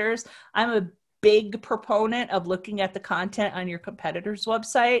competitors. I'm a big proponent of looking at the content on your competitor's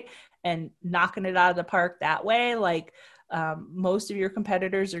website and knocking it out of the park that way. Like, Most of your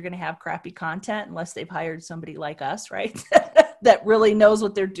competitors are going to have crappy content unless they've hired somebody like us, right? That really knows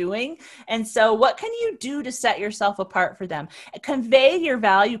what they're doing. And so what can you do to set yourself apart for them? Convey your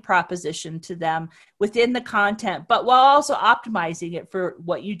value proposition to them within the content, but while also optimizing it for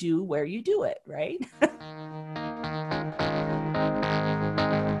what you do, where you do it, right?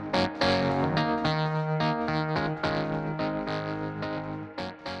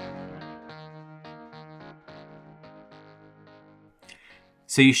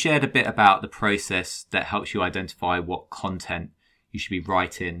 So you shared a bit about the process that helps you identify what content you should be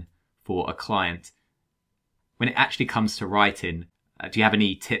writing for a client. When it actually comes to writing, do you have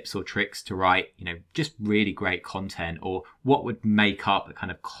any tips or tricks to write, just really great content, or what would make up the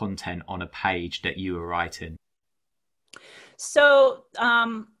kind of content on a page that you were writing? So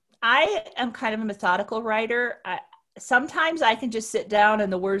I am kind of a methodical writer. Sometimes I can just sit down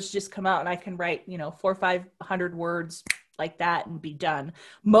and the words just come out and I can write, 400 or 500 words like that and be done.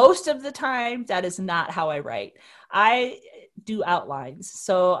 Most of the time, that is not how I write. I do outlines.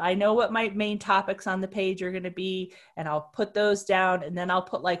 So I know what my main topics on the page are going to be, and I'll put those down, and then I'll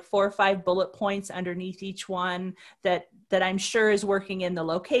put like 4 or 5 bullet points underneath each one that I'm sure is working in the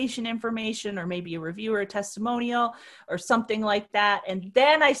location information, or maybe a review or a testimonial or something like that. And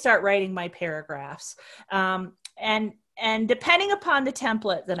then I start writing my paragraphs. And depending upon the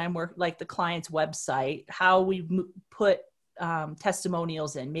template that I'm working, like the client's website, how we put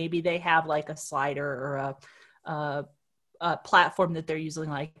testimonials in, maybe they have like a slider or a platform that they're using,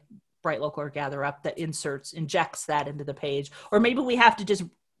 like Bright Local or GatherUp, that injects that into the page. Or maybe we have to just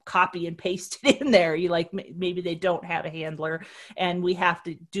copy and paste it in there. Maybe they don't have a handler and we have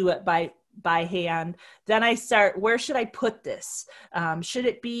to do it by hand. Then I start, where should I put this? Should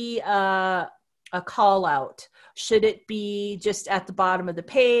it be a call out? Should it be just at the bottom of the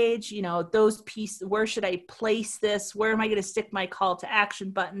page? Those pieces, where should I place this? Where am I going to stick my call to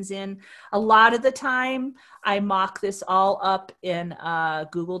action buttons in? A lot of the time, I mock this all up in a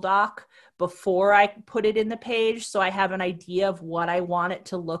Google Doc before I put it in the page, so I have an idea of what I want it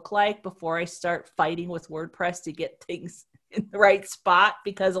to look like before I start fighting with WordPress to get things in the right spot.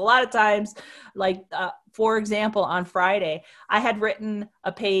 Because a lot of times, for example, on Friday, I had written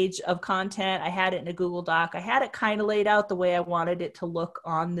a page of content. I had it in a Google Doc. I had it kind of laid out the way I wanted it to look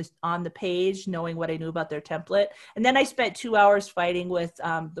on the page, knowing what I knew about their template. And then I spent 2 hours fighting with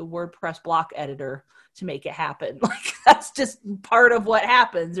the WordPress block editor to make it happen. That's just part of what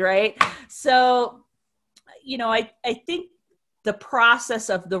happens, right? So, I think the process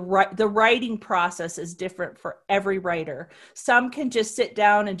of the writing process is different for every writer. Some can just sit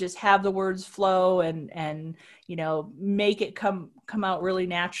down and just have the words flow and make it come out really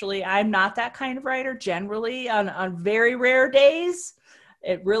naturally. I'm not that kind of writer generally. On very rare days,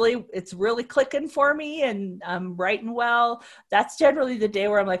 it's really clicking for me and I'm writing well. That's generally the day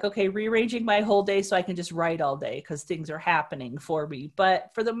where I'm like, okay, rearranging my whole day so I can just write all day because things are happening for me.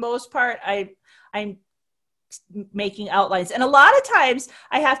 But for the most part, I'm making outlines. And a lot of times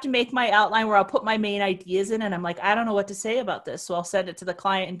I have to make my outline where I'll put my main ideas in and I'm like, I don't know what to say about this. So I'll send it to the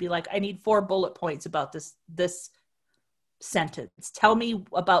client and be like, I need 4 bullet points about this sentence. Tell me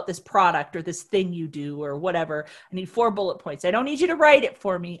about this product or this thing you do or whatever. I need 4 bullet points. I don't need you to write it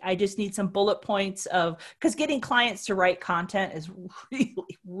for me. I just need some bullet points because getting clients to write content is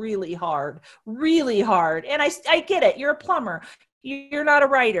really, really hard, really hard. And I get it. You're a plumber. You're not a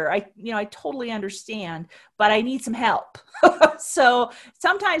writer. I totally understand, but I need some help. So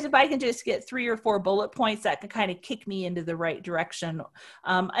sometimes if I can just get 3 or 4 bullet points, that can kind of kick me into the right direction.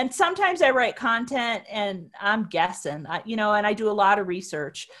 And sometimes I write content and I'm guessing, and I do a lot of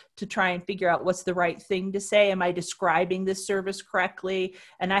research to try and figure out what's the right thing to say. Am I describing this service correctly?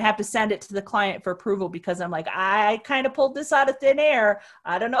 And I have to send it to the client for approval because I'm like, I kind of pulled this out of thin air.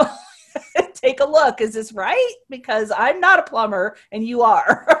 I don't know. Take a look. Is this right? Because I'm not a plumber and you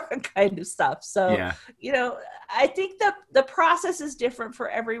are, kind of stuff. So, yeah. I think the process is different for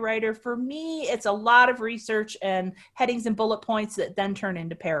every writer. For me, it's a lot of research and headings and bullet points that then turn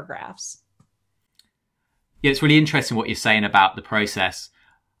into paragraphs. Yeah, it's really interesting what you're saying about the process.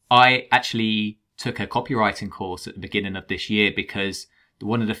 I actually took a copywriting course at the beginning of this year because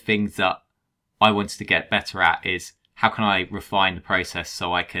one of the things that I wanted to get better at is how can I refine the process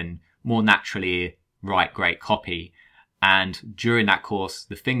so I can more naturally write great copy. And during that course,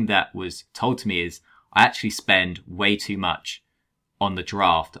 the thing that was told to me is I actually spend way too much on the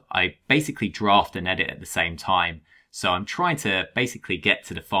draft. I basically draft and edit at the same time. So I'm trying to basically get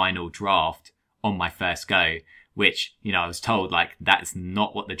to the final draft on my first go, which, I was told that's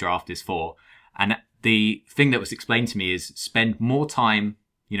not what the draft is for. And the thing that was explained to me is spend more time,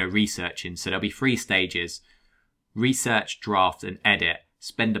 researching. So there'll be 3 stages. research, draft, and edit.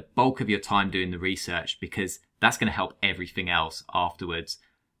 Spend the bulk of your time doing the research because that's going to help everything else afterwards.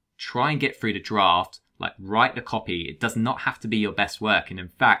 Try and get through the draft, like write the copy. It does not have to be your best work. And in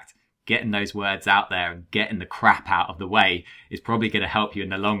fact, getting those words out there and getting the crap out of the way is probably going to help you in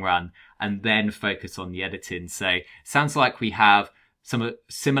the long run, and then focus on the editing. So sounds like we have some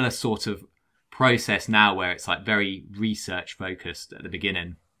similar sort of process now where it's like very research focused at the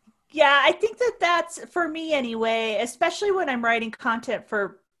beginning. Yeah, I think that's for me anyway, especially when I'm writing content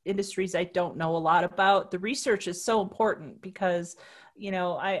for industries I don't know a lot about. The research is so important because,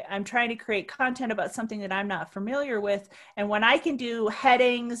 I'm trying to create content about something that I'm not familiar with. And when I can do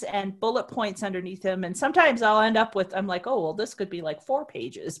headings and bullet points underneath them, and sometimes I'll end up with, I'm like, oh, well, this could be like 4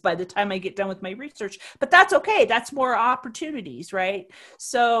 pages by the time I get done with my research, but that's okay. That's more opportunities, right?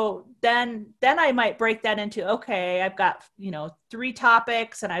 So then I might break that into, okay, I've got, 3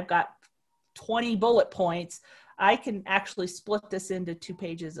 topics and I've got 20 bullet points. I can actually split this into 2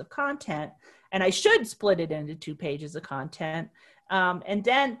 pages of content, and I should split it into 2 pages of content.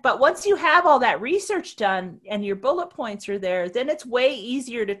 But once you have all that research done and your bullet points are there, then it's way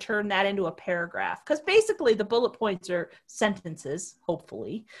easier to turn that into a paragraph. Because basically the bullet points are sentences,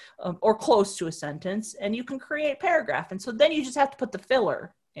 hopefully, or close to a sentence, and you can create paragraph. And so then you just have to put the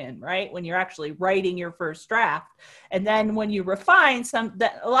filler in, right? When you're actually writing your first draft. And then when you refine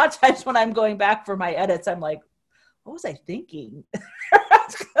a lot of times when I'm going back for my edits, I'm like, what was I thinking?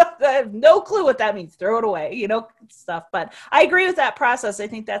 I have no clue what that means. Throw it away, stuff. But I agree with that process. I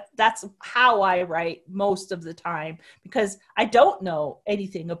think that's how I write most of the time, because I don't know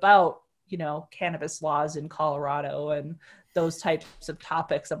anything about, cannabis laws in Colorado and those types of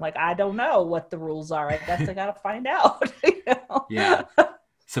topics. I'm like, I don't know what the rules are. I guess I got to find out. Yeah.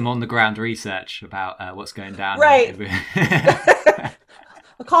 Some on the ground research about what's going down. Right.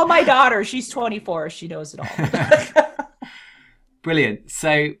 I'll call my daughter. She's 24. She knows it all. Brilliant.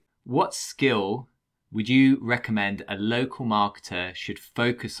 So what skill would you recommend a local marketer should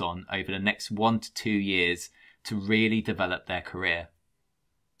focus on over the next 1 to 2 years to really develop their career?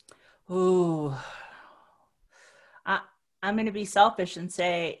 Ooh, I'm going to be selfish and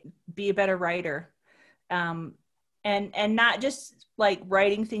say, be a better writer. And not just like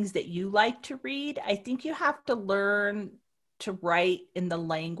writing things that you like to read. I think you have to learn to write in the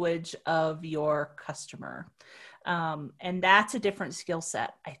language of your customer. And that's a different skill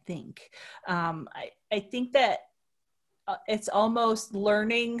set, I think. I think that it's almost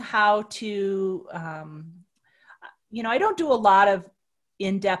learning how to, I don't do a lot of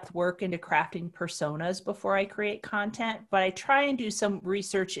in-depth work into crafting personas before I create content, but I try and do some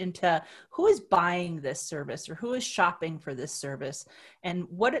research into who is buying this service or who is shopping for this service, and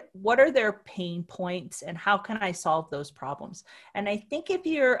what are their pain points and how can I solve those problems. And I think if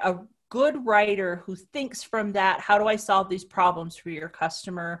you're a good writer who thinks from that, how do I solve these problems for your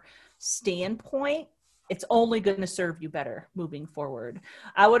customer standpoint, it's only going to serve you better moving forward.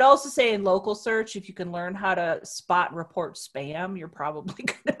 I would also say in local search, if you can learn how to spot and report spam, you're probably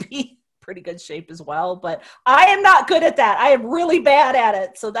going to be pretty good shape as well. But I am not good at that. I am really bad at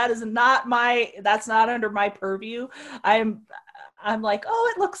it. So that's not under my purview. I'm like,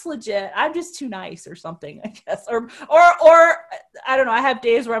 oh, it looks legit. I'm just too nice or something, I guess. Or I don't know. I have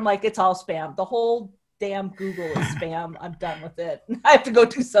days where I'm like, it's all spam. The whole damn Google is spam. I'm done with it. I have to go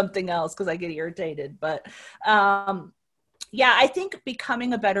do something else because I get irritated. But I think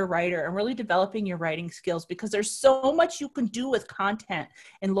becoming a better writer and really developing your writing skills, because there's so much you can do with content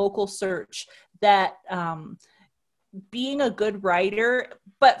in local search that being a good writer,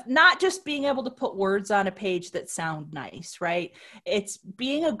 but not just being able to put words on a page that sound nice, right? It's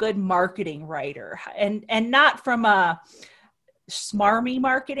being a good marketing writer, and not from a smarmy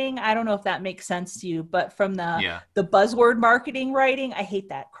marketing. I don't know if that makes sense to you, but from the buzzword marketing writing, I hate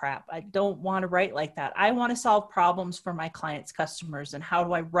that crap. I don't want to write like that. I want to solve problems for my clients' customers, and how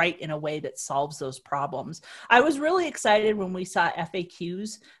do I write in a way that solves those problems? I was really excited when we saw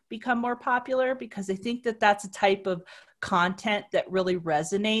FAQs become more popular, because I think that that's a type of content that really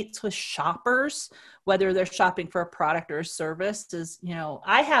resonates with shoppers, whether they're shopping for a product or a service. Is,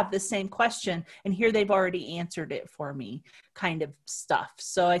 I have the same question and here they've already answered it for me, kind of stuff.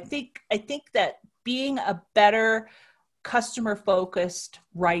 So I think that being a better customer focused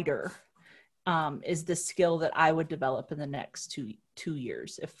writer is the skill that I would develop in the next two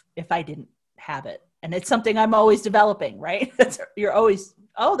years if I didn't have it. And it's something I'm always developing, right? You're always,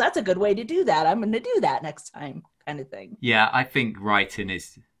 oh, that's a good way to do that. I'm going to do that next time, kind of thing. Yeah, I think writing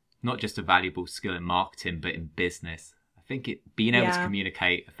is not just a valuable skill in marketing, but in business. I think being able to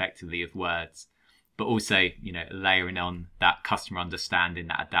communicate effectively with words, but also, layering on that customer understanding,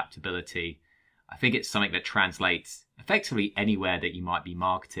 that adaptability. I think it's something that translates effectively anywhere that you might be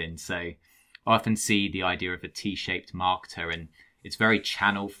marketing. So I often see the idea of a T-shaped marketer, and it's very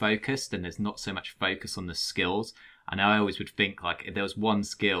channel focused, and there's not so much focus on the skills. And I always would think, like, if there was one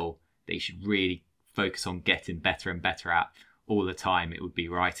skill that you should really focus on getting better and better at all the time, it would be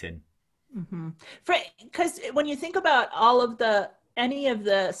writing. Mm-hmm. Because when you think about any of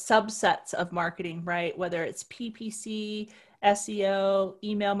the subsets of marketing, right? Whether it's PPC, SEO,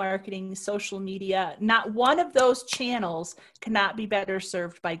 email marketing, social media, not one of those channels cannot be better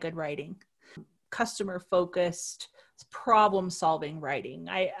served by good writing. Customer focused, problem solving writing.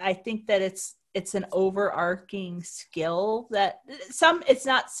 I think that it's an overarching skill that some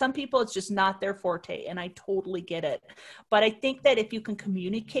people, it's just not their forte, and I totally get it. But I think that if you can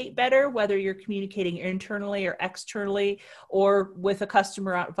communicate better, whether you're communicating internally or externally or with a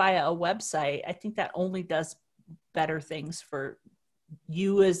customer via a website, I think that only does better things for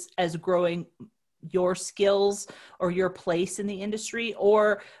you as growing your skills or your place in the industry,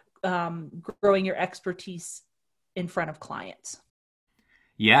 or growing your expertise in front of clients.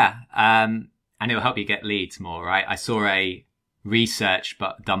 Yeah. And it'll help you get leads more, right? I saw a research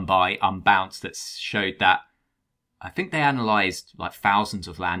done by Unbounce that showed that I think they analyzed like thousands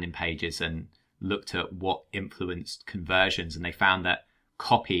of landing pages and looked at what influenced conversions, and they found that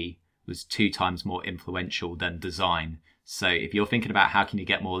copy was 2 times more influential than design. So if you're thinking about how can you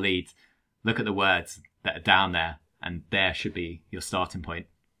get more leads, look at the words that are down there, and there should be your starting point.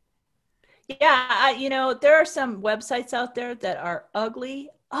 Yeah, there are some websites out there that are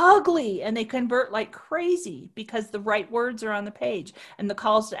ugly, and they convert like crazy because the right words are on the page and the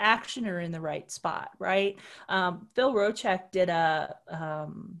calls to action are in the right spot, right? Phil Rochek did a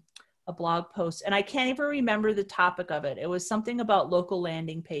blog post, and I can't even remember the topic of it. It was something about local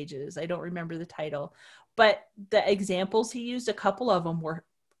landing pages. I don't remember the title, but the examples he used, a couple of them were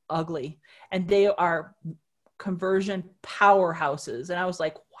ugly, and they are conversion powerhouses. And I was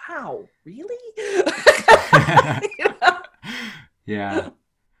like, wow, really? Yeah.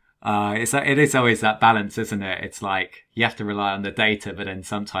 It is always that balance, isn't it? It's like you have to rely on the data, but then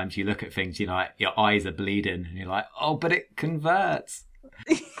sometimes you look at things, like your eyes are bleeding and you're like, oh, but it converts.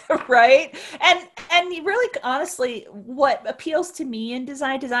 Right. And you really, honestly, what appeals to me in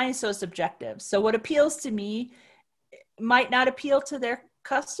design is so subjective. So what appeals to me might not appeal to their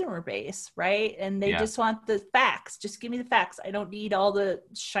customer base, right? And they just want the facts. Just give me the facts. I don't need all the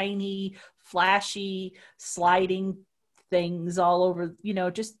shiny, flashy, sliding things all over,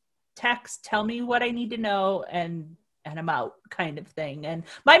 just text, tell me what I need to know, and I'm out, kind of thing. And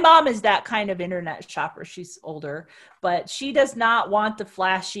my mom is that kind of internet shopper. She's older, but she does not want the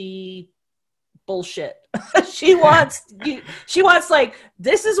flashy bullshit. she wants like,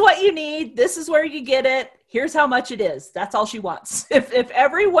 this is what you need, this is where you get it, here's how much it is. That's all she wants. If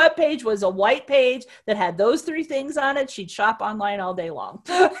every web page was a white page that had those 3 things on it, she'd shop online all day long.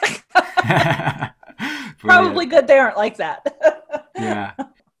 Probably good they aren't like that. Yeah.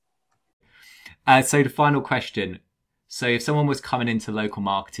 So the final question. So if someone was coming into local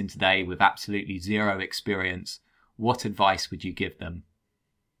marketing today with absolutely zero experience, what advice would you give them?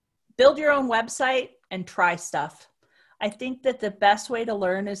 Build your own website and try stuff. I think that the best way to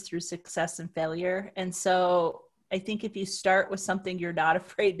learn is through success and failure. And so I think if you start with something you're not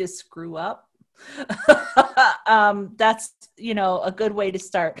afraid to screw up, that's, a good way to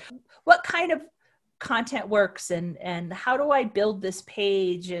start. What kind of content works, and how do I build this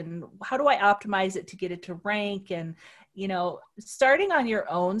page, and how do I optimize it to get it to rank? And, starting on your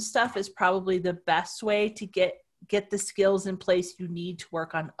own stuff is probably the best way to get the skills in place you need to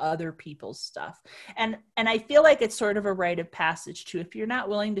work on other people's stuff. And I feel like it's sort of a rite of passage too. If you're not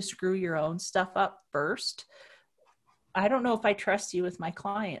willing to screw your own stuff up first, I don't know if I trust you with my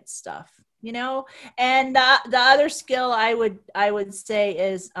client's stuff, And the other skill I would say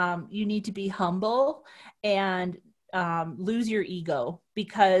is you need to be humble and lose your ego,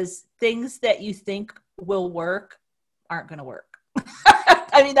 because things that you think will work aren't going to work.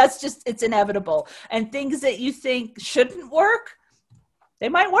 I mean, it's inevitable. And things that you think shouldn't work, they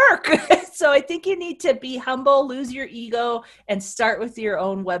might work. So I think you need to be humble, lose your ego, and start with your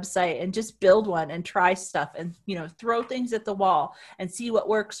own website and just build one and try stuff and, throw things at the wall and see what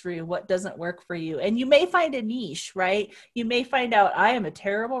works for you, what doesn't work for you. And you may find a niche, right? You may find out, I am a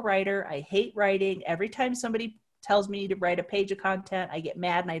terrible writer. I hate writing. Every time somebody tells me to write a page of content, I get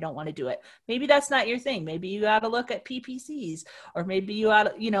mad and I don't want to do it. Maybe that's not your thing. Maybe you ought to look at PPCs, or maybe you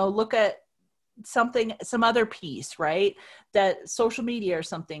ought to, look at some other piece, right? That social media or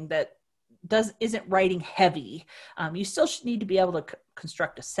something that isn't writing heavy. You still need to be able to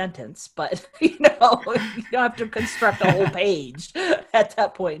construct a sentence, but you don't have to construct a whole page at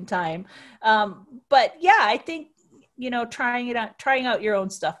that point in time. But yeah, I think, trying out your own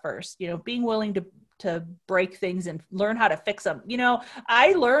stuff first, being willing to break things and learn how to fix them.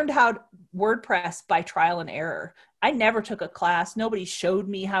 I learned WordPress by trial and error. I never took a class. Nobody showed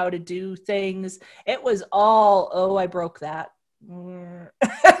me how to do things. It was all, I broke that.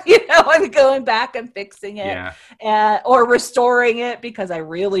 I'm going back and fixing it, or restoring it because I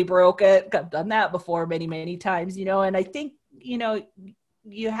really broke it. I've done that before many, many times, and I think,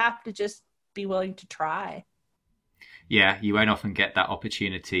 you have to just be willing to try. Yeah, you won't often get that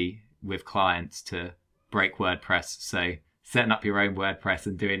opportunity with clients to break WordPress. So setting up your own WordPress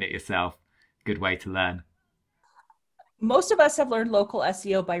and doing it yourself, good way to learn. Most of us have learned local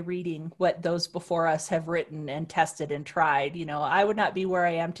SEO by reading what those before us have written and tested and tried. I would not be where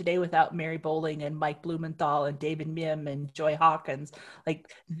I am today without Mary Bowling and Mike Blumenthal and David Mim and Joy Hawkins.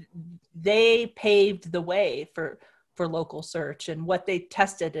 Like, they paved the way for local search and what they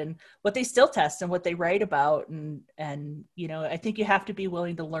tested and what they still test and what they write about. And I think you have to be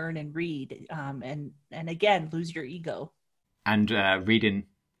willing to learn and read, and again, lose your ego. And reading,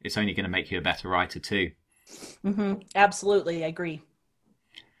 it's only going to make you a better writer too. Mm-hmm. Absolutely. I agree.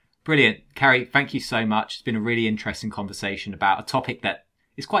 Brilliant. Carrie, thank you so much. It's been a really interesting conversation about a topic that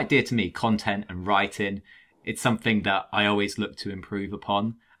is quite dear to me, content and writing. It's something that I always look to improve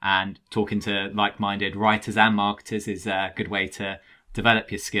upon, and talking to like-minded writers and marketers is a good way to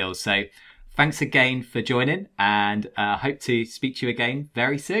develop your skills. So thanks again for joining, and hope to speak to you again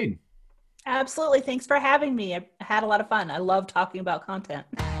very soon. Absolutely. Thanks for having me. I had a lot of fun. I love talking about content.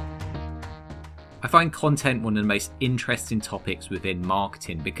 I find content one of the most interesting topics within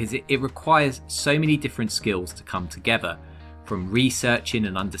marketing because it requires so many different skills to come together, from researching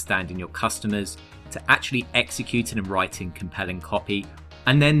and understanding your customers to actually executing and writing compelling copy.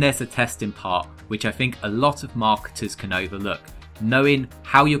 And then there's the testing part, which I think a lot of marketers can overlook, knowing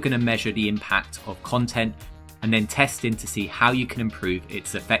how you're going to measure the impact of content and then testing to see how you can improve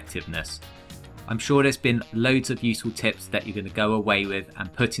its effectiveness. I'm sure there's been loads of useful tips that you're going to go away with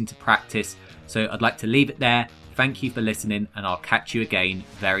and put into practice. So I'd like to leave it there. Thank you for listening, and I'll catch you again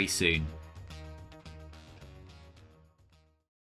very soon.